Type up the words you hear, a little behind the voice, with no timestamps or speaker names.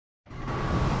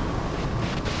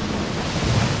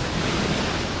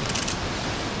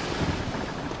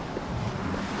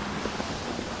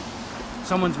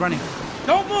Someone's running.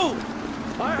 Don't move!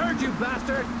 I heard you,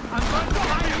 bastard! I'm right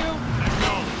behind you! Let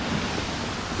go!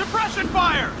 Suppression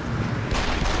fire!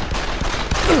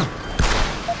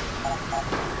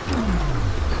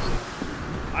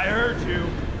 I heard you.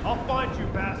 I'll find you,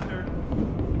 bastard.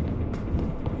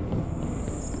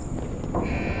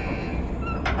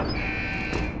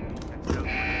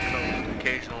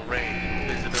 Occasional rain.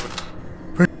 Visibility.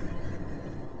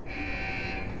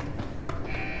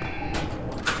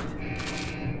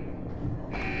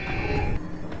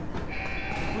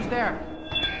 Who's there?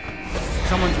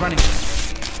 Someone's running.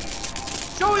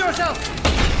 Show yourself!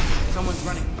 Someone's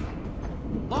running.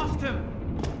 Lost him!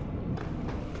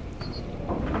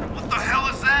 What the hell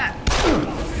is that?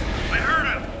 I heard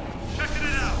him! Checking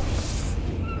it out!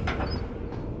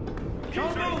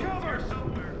 Don't move! Cover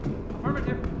somewhere!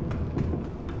 Affirmative.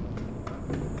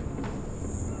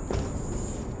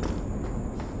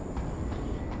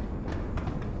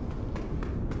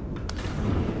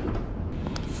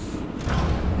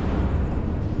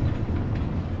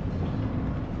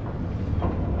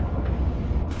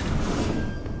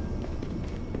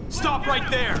 Stop right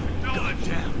there! Gun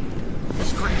down!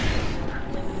 Scream!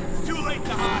 It's too late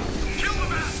to hide! Kill the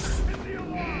bastard! Hit the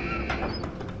alarm!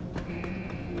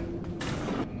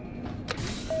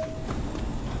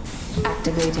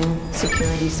 Activating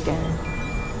security scan.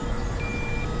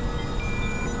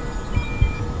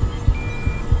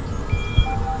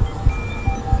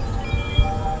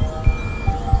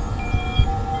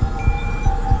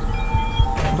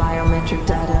 Biometric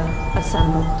data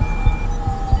assembled.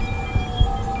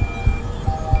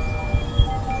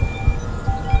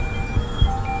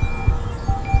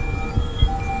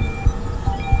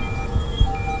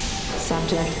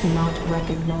 Subject not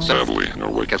recognized. Sadly,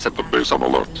 Norway kept at the base on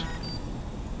alert.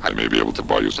 I may be able to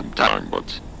buy you some time,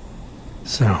 but...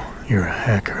 So, you're a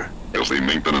hacker. There's a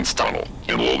maintenance tunnel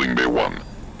in loading bay 1.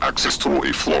 Access to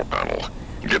a floor panel.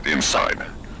 Get inside.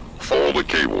 Follow the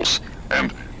cables,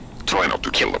 and try not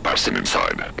to kill the person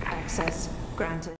inside. Access granted.